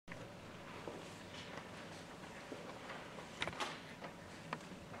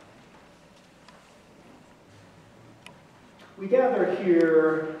We gather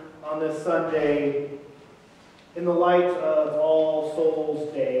here on this Sunday in the light of All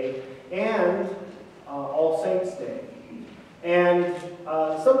Souls Day and All Saints Day. And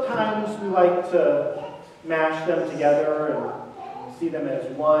sometimes we like to mash them together and see them as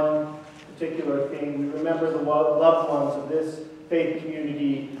one particular thing. We remember the loved ones of this faith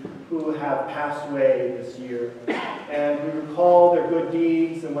community who have passed away this year. And we recall their good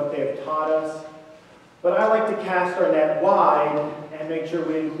deeds and what they have taught us. But I like to cast our net wide and make sure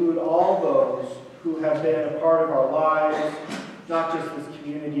we include all those who have been a part of our lives, not just this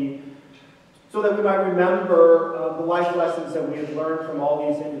community, so that we might remember the life lessons that we have learned from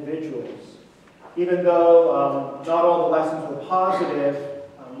all these individuals. Even though not all the lessons were positive,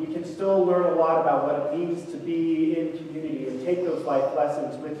 we can still learn a lot about what it means to be in community and take those life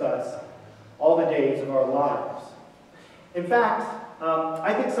lessons with us all the days of our lives. In fact,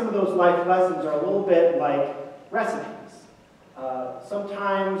 I think some of those life lessons are a little bit like recipes.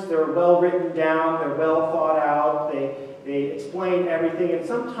 Sometimes they're well written down, they're well thought out, they explain everything, and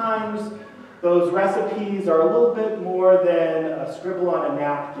sometimes those recipes are a little bit more than a scribble on a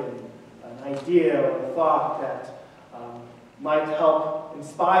napkin, an idea or a thought that might help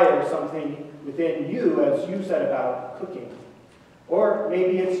inspire something within you as you set about cooking. Or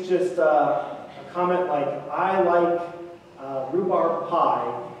maybe it's just a comment like, I like rhubarb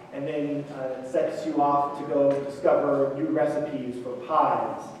pie, and then it sets you off to go discover new recipes for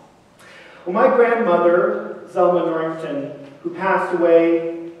pies. Well, my grandmother, Zelma Norrington, who passed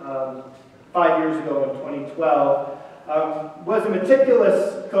away 5 years ago in 2012, was a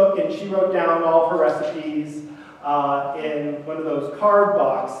meticulous cook, and she wrote down all of her recipes in one of those card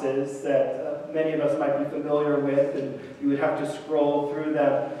boxes that many of us might be familiar with, and you would have to scroll through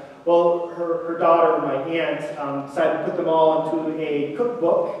them. Well, her daughter, my aunt, decided to put them all into a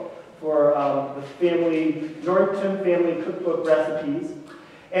cookbook for the Norrington Family Cookbook Recipes.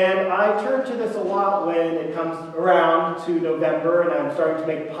 And I turn to this a lot when it comes around to November and I'm starting to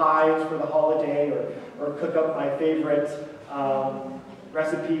make pies for the holiday or cook up my favorite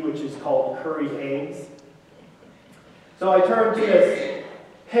recipe, which is called curried eggs. So I turn to this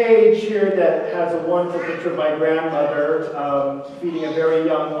page here that has a wonderful picture of my grandmother feeding a very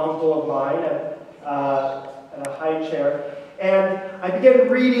young uncle of mine at a high chair. And I began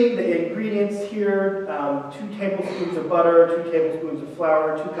reading the ingredients here, 2 tablespoons of butter, 2 tablespoons of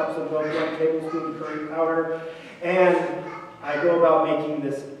flour, 2 cups of milk, 1 tablespoon of curry powder. And I go about making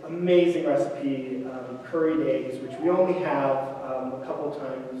this amazing recipe, curried eggs, which we only have a couple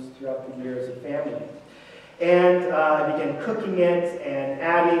times throughout the year as a family. And I began cooking it and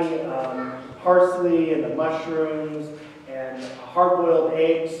adding parsley and the mushrooms and hard-boiled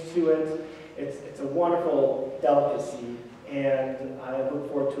eggs to it. It's a wonderful delicacy, and I look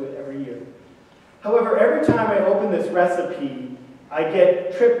forward to it every year. However, every time I open this recipe, I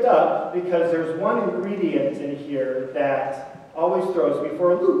get tripped up because there's one ingredient in here that always throws me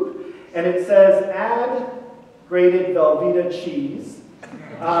for a loop. And it says, add grated Velveeta cheese,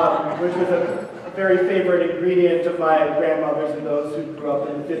 which was a very favorite ingredient of my grandmother's and those who grew up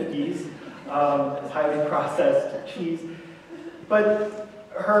in the 50s, highly processed cheese. But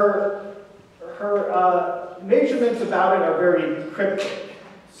her measurements about it are very cryptic.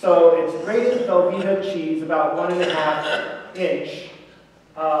 So it's grated Velveeta cheese, about 1.5 inch,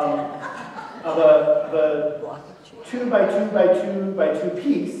 of a 2 by 2 by 2 by 2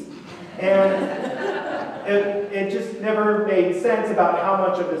 piece. And it just never made sense about how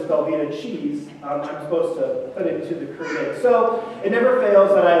much of this Velveeta cheese I'm supposed to put into the curried egg. So it never fails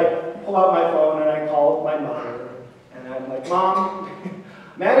that I pull out my phone and I call my mother. And I'm like, Mom,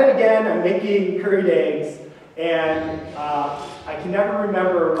 I'm at it again. I'm making curried eggs. And I can never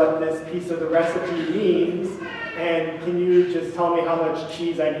remember what this piece of the recipe means. And can you just tell me how much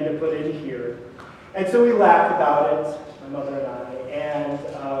cheese I need to put in here? And so we laugh about it, my mother and I. And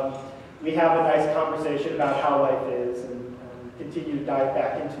we have a nice conversation about how life is and continue to dive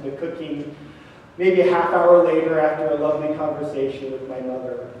back into the cooking maybe a half hour later after a lovely conversation with my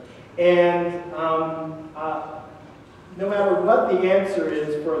mother. And no matter what the answer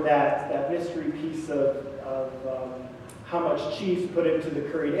is for that mystery piece of how much cheese to put into the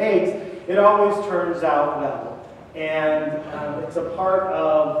curried eggs, it always turns out well. And it's a part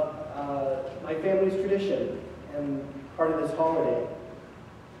of my family's tradition and part of this holiday.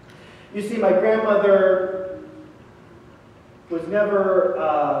 You see, my grandmother was never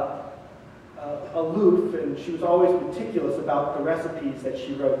aloof, and she was always meticulous about the recipes that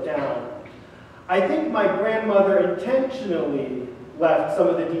she wrote down. I think my grandmother intentionally left some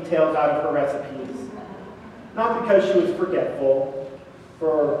of the details out of her recipes, not because she was forgetful,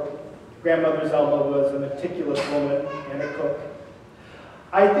 for Grandmother Zelma was a meticulous woman and a cook.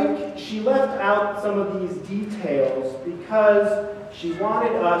 I think she left out some of these details because she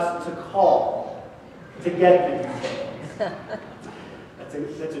wanted us to call to get the details.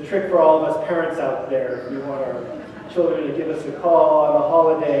 That's a trick for all of us parents out there. If you want our children to give us a call on the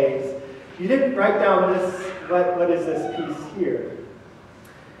holidays, you didn't write down this, what is this piece here?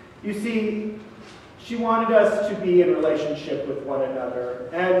 You see, she wanted us to be in relationship with one another.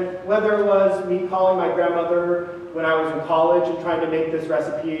 And whether it was me calling my grandmother when I was in college and trying to make this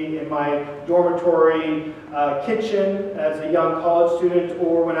recipe in my dormitory kitchen as a young college student,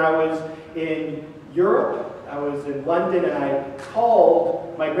 or when I was in Europe, I was in London and I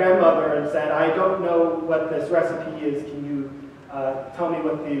called my grandmother and said, I don't know what this recipe is, can you tell me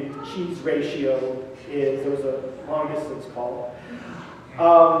what the cheese ratio is? There was a long distance call.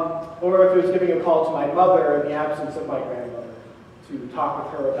 Or if it was giving a call to my mother in the absence of my grandmother to talk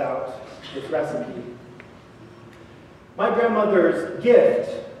with her about this recipe. My grandmother's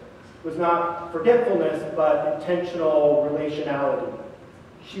gift was not forgetfulness, but intentional relationality.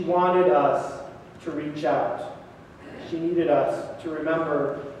 She wanted us to reach out. She needed us to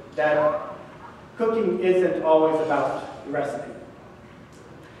remember that cooking isn't always about the recipe.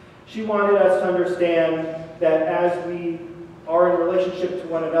 She wanted us to understand that as we are in relationship to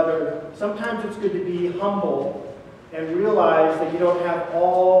one another, sometimes it's good to be humble and realize that you don't have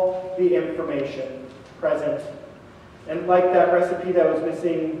all the information present. And like that recipe that was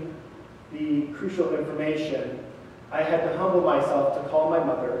missing the crucial information, I had to humble myself to call my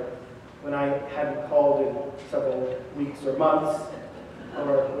mother when I hadn't called in several weeks or months,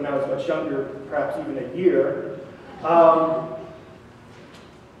 or when I was much younger, perhaps even a year.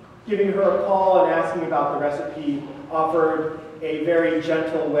 Giving her a call and asking about the recipe offered a very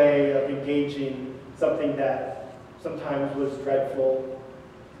gentle way of engaging something that sometimes was dreadful,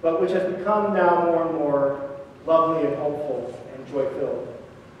 but which has become now more and more lovely and hopeful and joy-filled.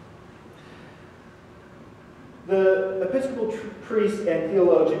 The Episcopal priest and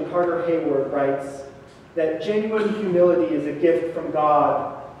theologian Carter Hayward writes that genuine humility is a gift from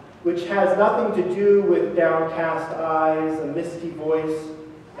God, which has nothing to do with downcast eyes, a misty voice,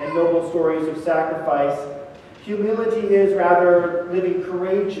 and noble stories of sacrifice. Humility is rather living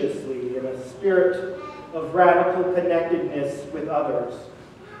courageously in a spirit of radical connectedness with others,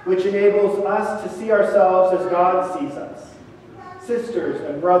 which enables us to see ourselves as God sees us, sisters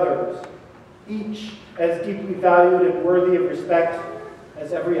and brothers, each as deeply valued and worthy of respect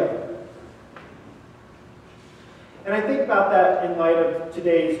as every other. And I think about that in light of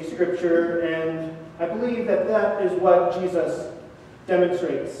today's scripture, and I believe that that is what Jesus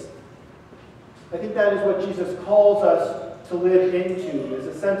demonstrates. I think that is what Jesus calls us to live into, is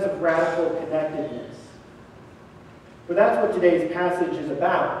a sense of radical connectedness. For that's what today's passage is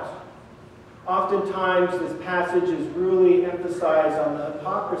about. Oftentimes, this passage is really emphasized on the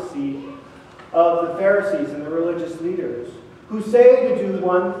hypocrisy of the Pharisees and the religious leaders, who say to do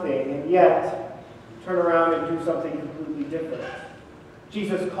one thing and yet turn around and do something completely different.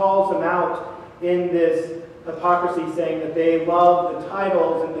 Jesus calls them out in this hypocrisy, saying that they love the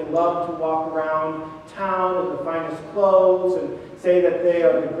titles and they love to walk around town in the finest clothes and say that they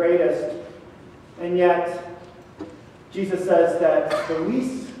are the greatest. And yet, Jesus says that the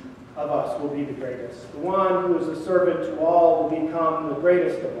least of us will be the greatest. The one who is a servant to all will become the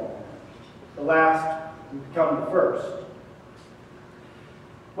greatest of all. The last will become the first.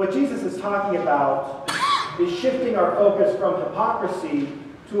 What Jesus is talking about is shifting our focus from hypocrisy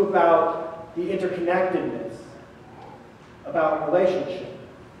to about the interconnectedness, about relationship.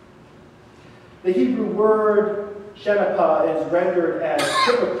 The Hebrew word shenapa is rendered as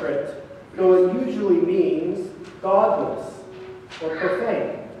hypocrite, though it usually means godless or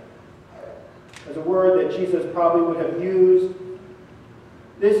profane. As a word that Jesus probably would have used,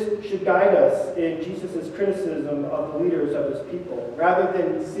 this should guide us in Jesus' criticism of the leaders of his people, rather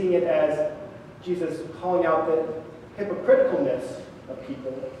than seeing it as Jesus calling out the hypocriticalness of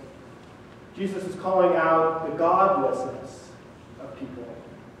people. Jesus is calling out the godlessness of people,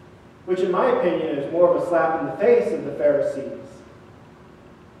 which in my opinion is more of a slap in the face of the Pharisees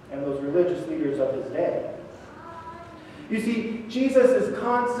and those religious leaders of his day. You see, Jesus is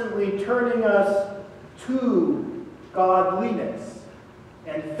constantly turning us to godliness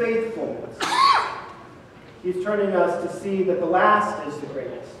and faithfulness. He's turning us to see that the last is the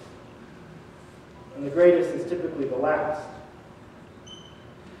greatest, and the greatest is typically the last.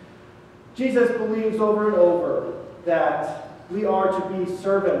 Jesus believes over and over that we are to be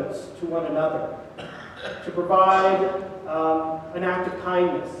servants to one another, to provide an act of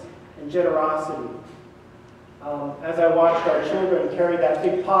kindness and generosity, As I watched our children carry that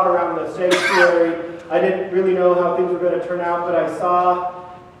big pot around the sanctuary, I didn't really know how things were going to turn out, but I saw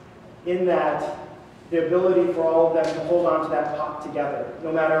in that the ability for all of them to hold on to that pot together,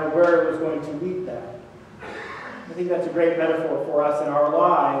 no matter where it was going to lead them. I think that's a great metaphor for us in our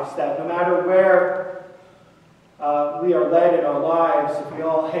lives, that no matter where we are led in our lives, if we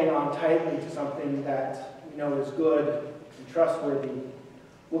all hang on tightly to something that we know is good and trustworthy,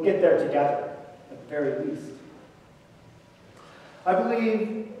 we'll get there together, at the very least. I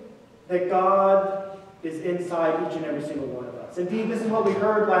believe that God is inside each and every single one of us. Indeed, this is what we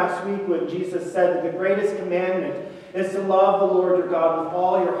heard last week when Jesus said that the greatest commandment is to love the Lord your God with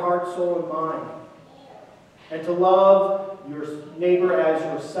all your heart, soul, and mind, and to love your neighbor as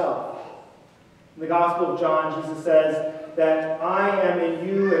yourself. In the Gospel of John, Jesus says that I am in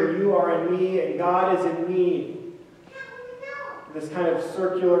you and you are in me and God is in me. This kind of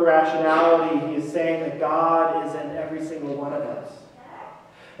circular rationality, he is saying that God is in every single one of us.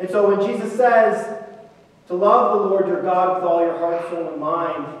 And so when Jesus says to love the Lord your God with all your heart, soul, and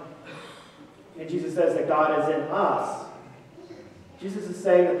mind, and Jesus says that God is in us, Jesus is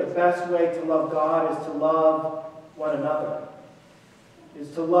saying that the best way to love God is to love one another,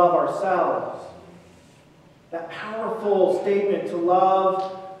 is to love ourselves. That powerful statement, to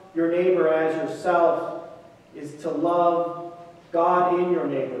love your neighbor as yourself, is to love God in your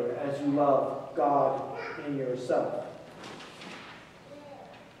neighbor as you love God in yourself.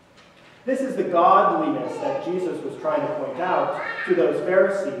 This is the godliness that Jesus was trying to point out to those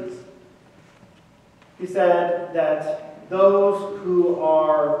Pharisees. He said that those who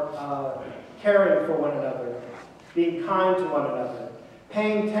are caring for one another, being kind to one another,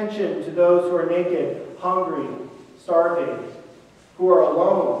 paying attention to those who are naked, hungry, starving, who are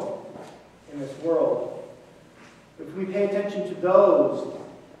alone in this world, if we pay attention to those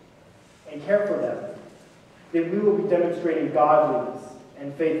and care for them, then we will be demonstrating godliness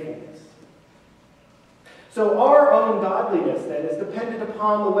and faithfulness. So our own godliness, then, is dependent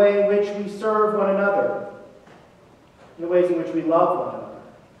upon the way in which we serve one another, in the ways in which we love one another.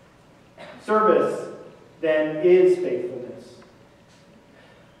 Service, then, is faithfulness.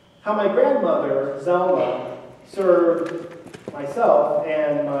 How my grandmother, Zelma, served myself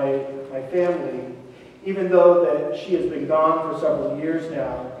and my family, even though that she has been gone for several years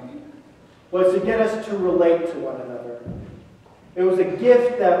now, was to get us to relate to one another. It was a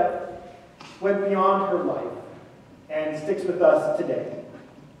gift that went beyond her life and sticks with us today.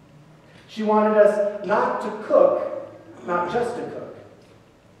 She wanted us not to cook, not just to cook,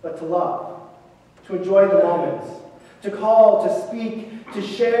 but to love, to enjoy the moments, to call, to speak, to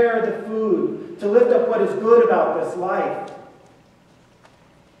share the food, to lift up what is good about this life,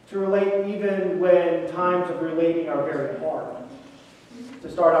 to relate even when times of relating are very hard. To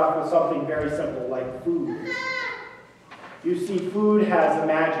start off with something very simple like food. You see, food has the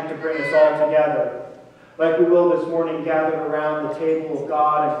magic to bring us all together. Like we will this morning, gathered around the table of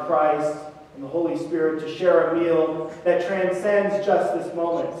God and Christ and the Holy Spirit to share a meal that transcends just this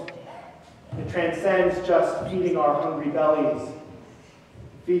moment. It transcends just feeding our hungry bellies.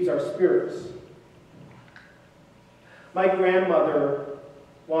 It feeds our spirits. My grandmother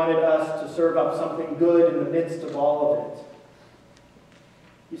wanted us to serve up something good in the midst of all of it.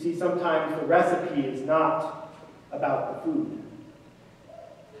 You see, sometimes the recipe is not about the food.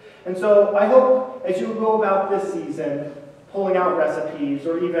 And so I hope as you go about this season, pulling out recipes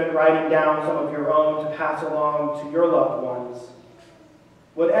or even writing down some of your own to pass along to your loved ones,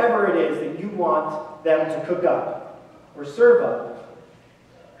 whatever it is that you want them to cook up or serve up,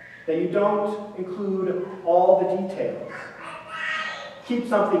 that you don't include all the details. Keep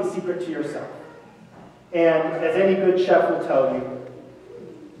something secret to yourself. And as any good chef will tell you,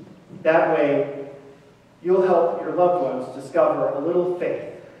 that way you'll help your loved ones discover a little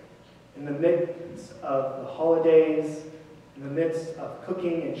faith in the midst of the holidays, in the midst of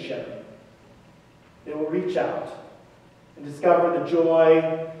cooking and sharing. They will reach out and discover the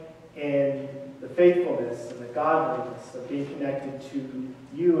joy and the faithfulness and the godliness of being connected to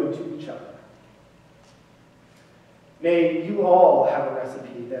you and to each other. May you all have a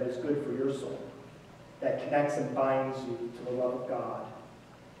recipe that is good for your soul, that connects and binds you to the love of God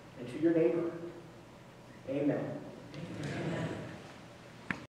and to your neighbor. Amen. Amen.